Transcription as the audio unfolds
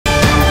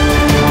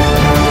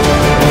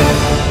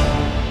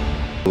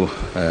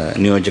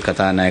නියෝජ්‍ය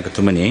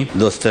කතානායකතුමනි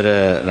දොස්තර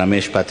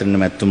රමේෂ් පත්‍රන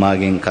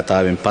මැතිතුමාගෙන්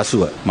කතාවෙන්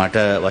පසුව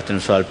මට වචන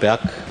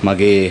ස්වල්පයක්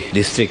මගේ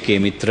දිස්ත්‍රික්කයේ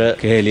මිත්‍ර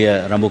කෙහෙලිය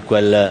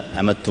රඹුක්වැල්ල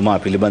ඇමතිතුමා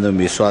පිළිබඳව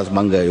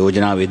විශ්වාසභංග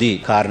යෝජනාවේදී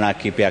කාරණා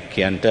කිහිපයක්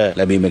කියන්ට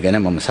ලැබීම ගැන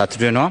මම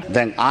සතුටු වෙනවා.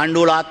 දැන්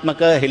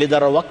ආණ්ඩුලාත්මක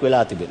හෙළිදරව්වක්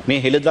වෙලා තිබෙනවා.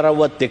 මේ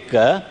හෙළිදරව්වත් එක්ක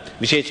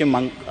විශේෂයෙන්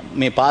මම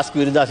මේ පාස්කු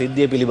විරදා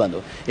සිද්ධිය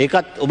පිළිබඳව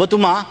ඒකත්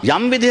ඔබතුමා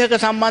යම් විදිහක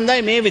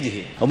සම්බන්ධයි මේ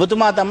විදිහේ.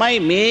 ඔබතුමා තමයි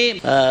මේ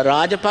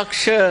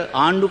රාජපක්ෂ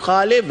ආණ්ඩු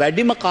කාලේ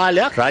වැඩිම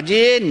කාලයක්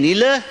රජයේ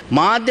නිල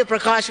මාධ්‍ය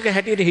ප්‍රකාශක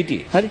හැටියට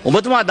හිටියේ. හරි.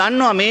 ඔබතුමා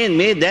දන්නවා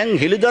මේ දැන්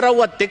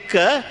හෙළිදරව්වත් එක්ක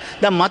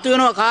දැන්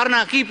මතුවෙනවා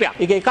කාරණා කීපයක්.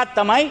 ඒක එකක්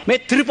තමයි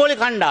මේ ත්‍රිපොලි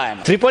කණ්ඩායම.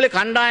 ත්‍රිපොලි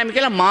කණ්ඩායම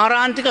කියලා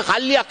මාරාන්තික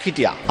කල්ලියක්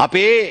හිටියා.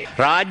 අපේ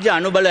රාජ්‍ය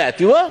අනුබල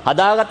ඇතිව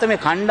හදාගත්ත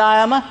මේ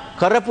කණ්ඩායම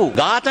කරපු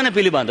ඝාතන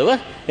පිළිබඳව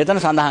එතන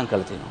සඳහන්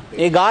කරලා තියෙනවා.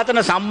 ඒ ඝාතන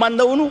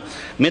සම්බන්ධ වුණු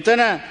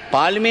මෙතන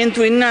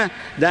පාර්ලිමේන්තුවේ ඉන්න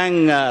දැන්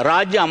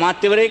රාජ්‍ය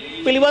අමාත්‍යවරයෙක්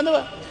පිළිබඳව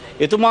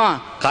එතුමා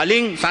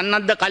කලින්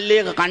සන්නද්ධ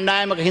කල්ලියක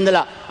කණ්ඩායමක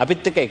හිඳලා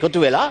අපිත් එක්ක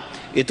එකතු වෙලා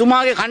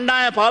එතුමාගේ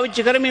කණ්ඩායම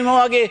පාවිච්චි කරමින් මේ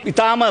වගේ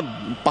ඊටාම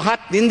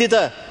පහත් නින්දිත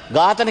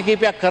ඝාතන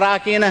කීපයක් කරා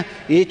කියන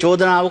ඒ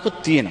චෝදනාවකුත්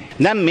තියෙනවා.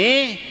 දැන් මේ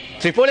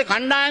ත්‍රිපොලි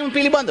කණ්ඩායම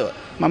පිළිබඳව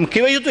මම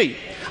කිව යුතුයි.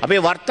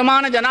 අපේ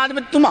වර්තමාන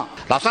ජනාධිපතිතුමා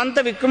ලසන්ත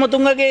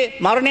වික්‍රමතුංගගේ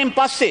මරණයෙන්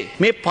පස්සේ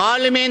මේ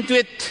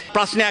පාර්ලිමේන්තුවෙත්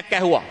ප්‍රශ්නයක්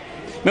ඇහුවා.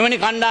 මෙවැනි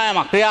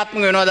කණ්ඩායමක්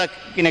ක්‍රියාත්මක වෙනවද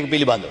කියන එක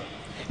පිළිබඳව.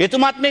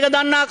 එතුමත් මේක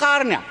දන්නා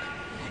කාරණයක්.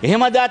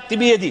 එහෙම දෙයක්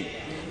තිබියදී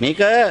මේක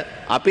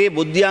අපේ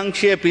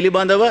බුද්ධ්‍යංශය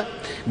පිළිබඳව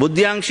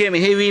බුද්ධ්‍යංශය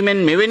මෙහෙවීමෙන්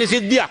මෙවැනි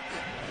සිද්ධියක්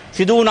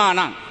සිදු වුණා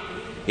නම්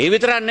ඒ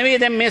විතරක්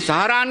නෙවෙයි දැන් මේ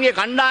සහරාන්ගේ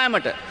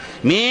කණ්ඩායමට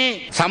මේ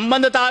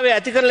සම්බන්ධතාවය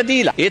ඇති කරලා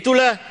දීලා ඒ තුල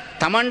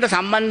තමන්ට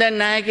සම්බන්ධයක්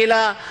නැහැ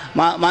කියලා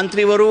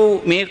മന്ത്രിවරු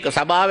මේ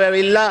සභාව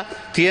ඇවිල්ලා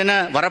තියෙන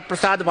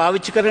වරප්‍රසාද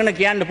පාවිච්චි කරගෙන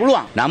කියන්න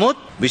පුළුවන්. නමුත්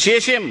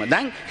විශේෂයෙන්ම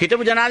දැන්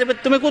හිටපු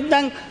ජනාධිපතිතුමෙකුත්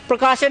දැන්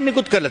ප්‍රකාශන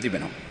නිකුත් කරලා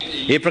තිබෙනවා.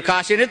 ඒ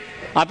ප්‍රකාශනෙත්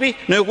අපි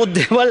නොයෙකුත්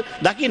දේවල්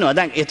දකිනවා.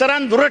 දැන්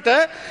ඊතරම් දුරට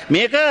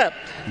මේක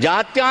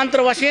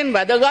ජාත්‍යන්තර වශයෙන්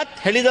වැදගත්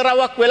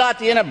හෙළිදරව්වක් වෙලා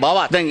තියෙන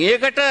බවත්. දැන්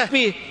ඒකට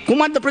අපි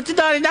කුමද්ද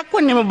ප්‍රතිචාරය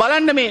දක්වන්නේ? මේ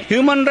බලන්න මේ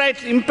human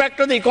rights impact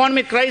of the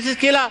economic crisis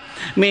කියලා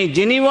මේ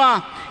ජෙනීවා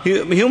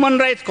Human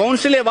Rights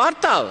Council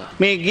වාර්තාව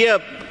මේ ගිය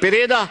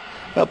පෙරේදා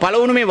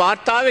පළවුණු මේ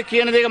වාර්තාවේ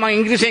කියන දේ මම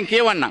ඉංග්‍රීසියෙන්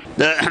කියවන්නම්.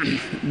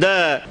 The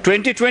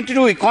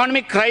 2022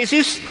 economic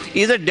crisis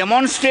is a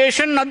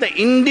demonstration of the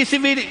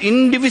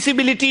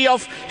indivisibility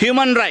of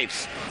human rights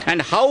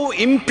and how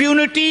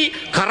impunity,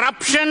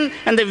 corruption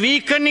and the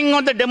weakening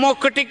of the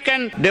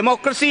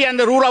democracy and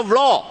the rule of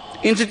law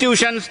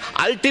institutions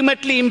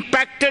ultimately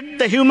impacted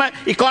the human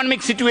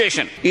economic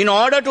situation. In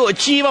order to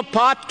achieve a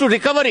path to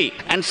recovery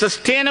and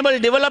sustainable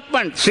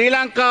development, Sri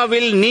Lanka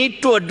will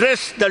need to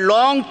address the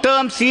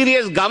long-term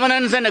serious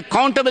governance and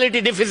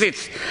accountability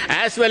deficits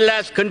as well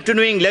as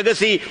continuing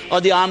legacy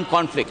of the armed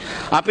conflict.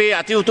 අපේ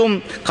අති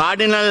උතුම්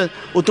cardinal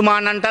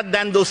උතුමාණන්ටත්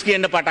දැන් දොස්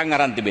කියන්න පටන්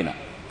අරන් තිබෙනවා.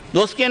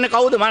 දොස් කියන්නේ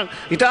කවුද? මම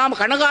ඊටාම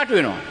කනගාටු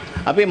වෙනවා.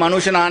 අපේ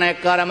මනුෂ්‍ය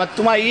නායකකාර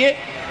මැතිතුමා ඊයේ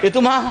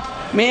එතුමා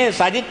මේ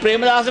සජිත්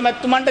ප්‍රේමදාස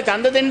මැතිතුමන්ට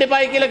ඡන්ද දෙන්න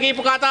එපායි කියලා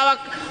කියපු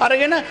කතාවක්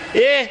අරගෙන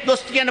ඒ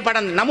දොස් කියන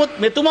පටන්. නමුත්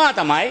මෙතුමා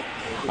තමයි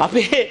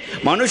අපේ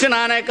මනුෂ්‍ය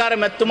නායකකාර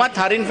මැතිතුමත්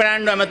හරින්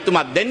ෆර්නැන්ඩෝ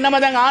මැතිතුමත් දෙන්නම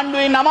දැන්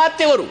ආණ්ඩුවේ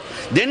අමාත්‍යවරු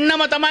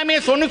දෙන්නම තමයි මේ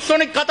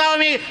සොනික් කතාව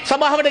මේ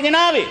සභාවට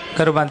ගෙනාවේ.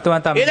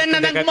 කරුබන්තුමා තමයි. ඒ දෙන්න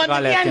දැන් කුමක්ද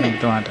කියන්නේ?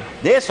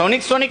 මේ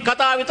සොනික්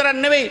කතාව විතරක්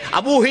නෙවෙයි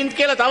අබූ හින්ද්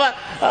කියලා තව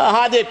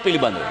ආදේ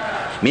පිළිබඳව.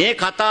 මේ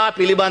කතා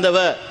පිළිබඳව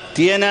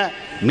තියෙන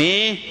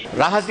මේ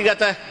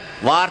රහසිගත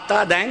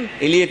වාර්තා දැන්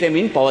එළියට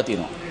එමින්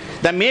පවතිනවා.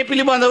 දැන් මේ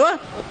පිළිබඳව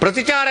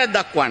ප්‍රතිචාරයක්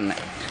දක්වන්න.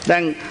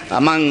 දැන්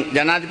මං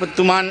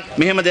ජනාධිපතිතුමාන්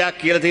මෙහෙම දෙයක්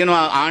කියලා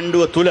තියෙනවා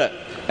ආණ්ඩුව තුල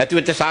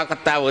ඇතිවෙච්ච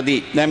සාකච්ඡාවකදී.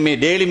 දැන් මේ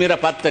ඩේලි මිරර්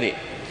පත්තරේ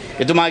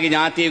එතුමාගේ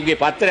ඥාතියෙකුගේ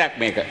පත්තරයක්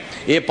මේක.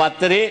 ඒ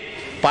පත්තරේ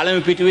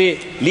පළමු පිටුවේ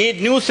ලීඩ්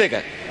නිවුස් එක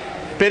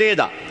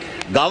පෙරේදා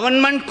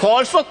government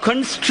calls for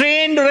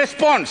constrained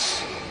response.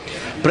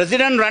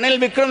 President Ranil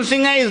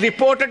Wickremesinghe is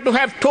reported to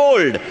have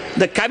told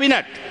the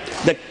cabinet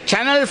the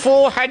Channel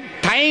 4 had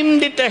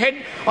timed it ahead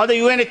of the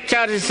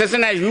UNHRC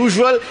session as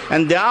usual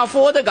and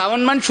therefore the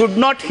government should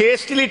not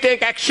hastily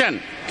take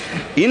action.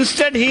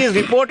 Instead, he is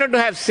reported to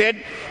have said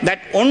that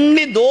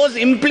only those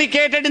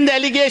implicated in the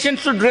allegations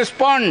should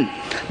respond,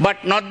 but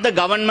not the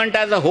government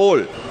as a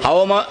whole.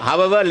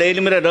 However,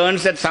 Daily Mirror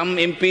learns that some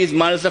MPs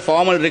mulls a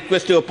formal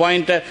request to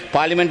appoint a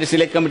parliamentary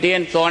select committee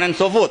and so on and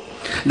so forth.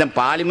 The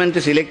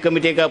parliamentary select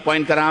committee එක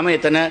appoint කරාම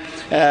එතන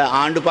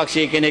ආණ්ඩු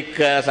පක්ෂයේ කෙනෙක්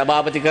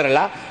සභාපති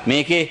කරලා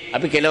මේකේ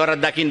අපි කෙලවරක්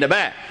දකින්න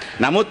බෑ.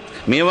 නමුත්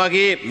මේ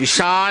වගේ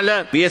විශාල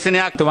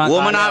ව්‍යසනයක්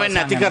වමනාවෙන්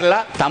නැති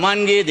කරලා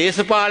Tamanගේ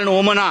දේශපාලන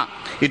වමනා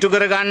ඉටු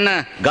කරගන්න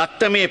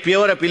ගත්ත මේ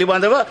පියවර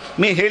පිළිබඳව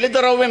මේ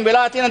හෙළිදරව්වෙන්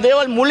වෙලා තියෙන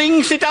දේවල්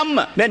මුලින් සිටම්ම.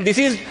 Then this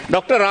is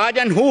Dr.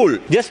 Rajan Hool.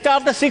 Just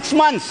after 6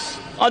 months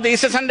of the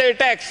Easter Sunday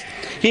attacks,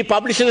 he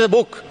publishes a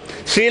book,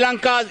 Sri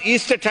Lanka's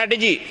Easter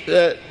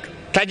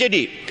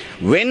Tragedy.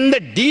 When the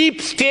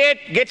deep state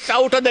gets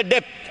out of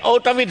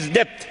its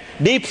depth.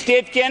 Deep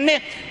state කියන්නේ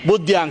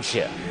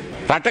බුද්ධ්‍යංශය.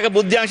 රටක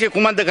බුද්ධ්‍යංශය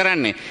කුමක්ද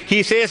කරන්නේ?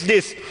 He says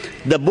this,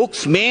 the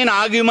book's main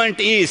argument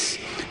is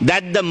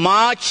that the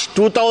March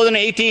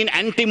 2018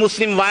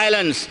 anti-Muslim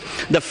violence,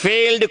 the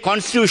failed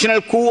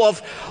constitutional coup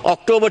of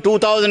October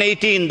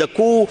 2018, the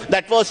coup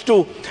that was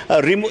to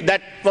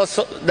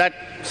that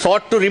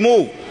sought to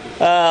remove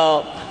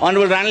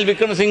Honorable Ranil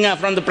Wickremesinghe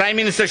from the Prime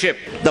Ministership,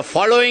 the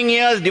following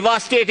year's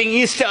devastating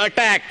Easter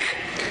attack,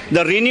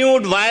 the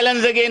renewed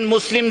violence against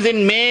Muslims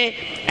in May,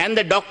 and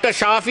the Dr.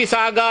 Shafi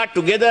saga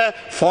together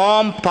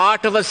form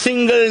part of a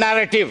single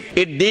narrative.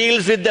 It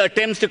deals with the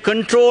attempts to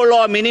control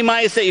or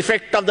minimize the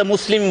effect of the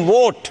Muslim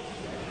vote.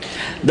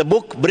 The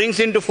book brings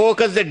into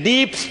focus the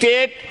deep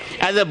state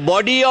as a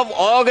body of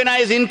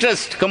organized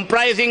interest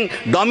comprising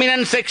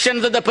dominant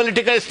sections of the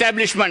political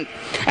establishment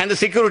and the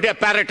security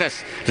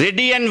apparatus,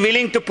 ready and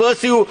willing to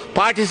pursue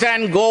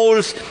partisan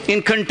goals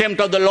in contempt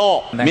of the law.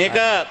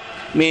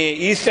 මේ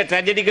ඊස්ටර්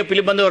ට්‍රැජඩි එක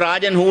පිළිබඳව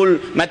රාජන් හූල්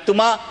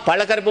මැතිතුමා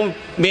පළ කරපු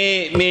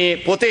මේ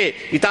පොතේ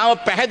ඉතාම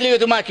පැහැදිලිව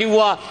එතුමා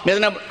කිව්වා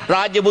මෙතන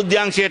රාජ්‍ය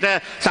බුද්ධ්‍යංශයට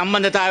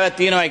සම්බන්ධතාවයක්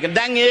තියෙනවා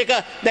කියලා.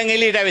 දැන්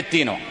එළියට ඇවිත්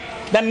තියෙනවා.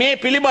 දැන් මේ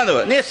පිළිබඳව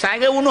මේ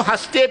සැඟවුණු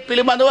හස්තයේ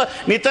පිළිබඳව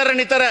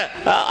නිතර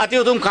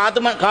අතිඋතුම්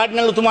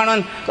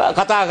කාඩිනල්තුමාණන්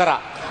කතා කරා.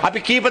 අපි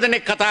කීප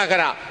දෙනෙක් කතා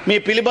කරා. මේ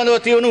පිළිබඳව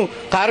තියුණු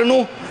කරුණු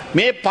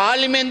මේ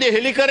පාර්ලිමේන්තුවේ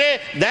හෙළි කරේ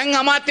දැන්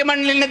අමාත්‍ය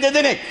මණ්ඩලයේ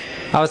දෙදෙනෙක්.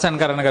 අවසන්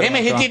කරන එමෙ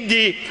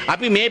හිතිද්දී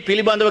අපි මේ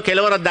පිළිබඳව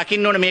කෙලවරක්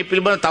දකින්න ඕනේ. මේ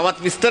පිළිබඳව තවත්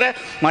විස්තර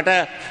මට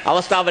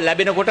අවස්ථාව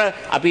ලැබෙනකොට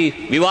අපි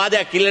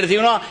විවාදයක් ඉල්ලලා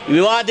තියෙනවා.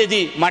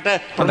 විවාදෙදී මට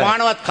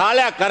ප්‍රමාණවත්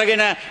කාලයක්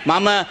අරගෙන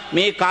මම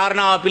මේ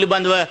කාරණාව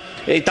පිළිබඳව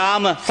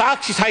ඊටාම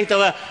සාක්ෂි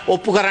සහිතව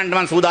ඔප්පු කරන්න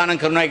මම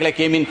සූදානම් කරනවා කියලා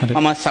කියමින්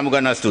මම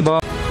සමුගන්නවා.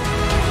 ස්තුතියි.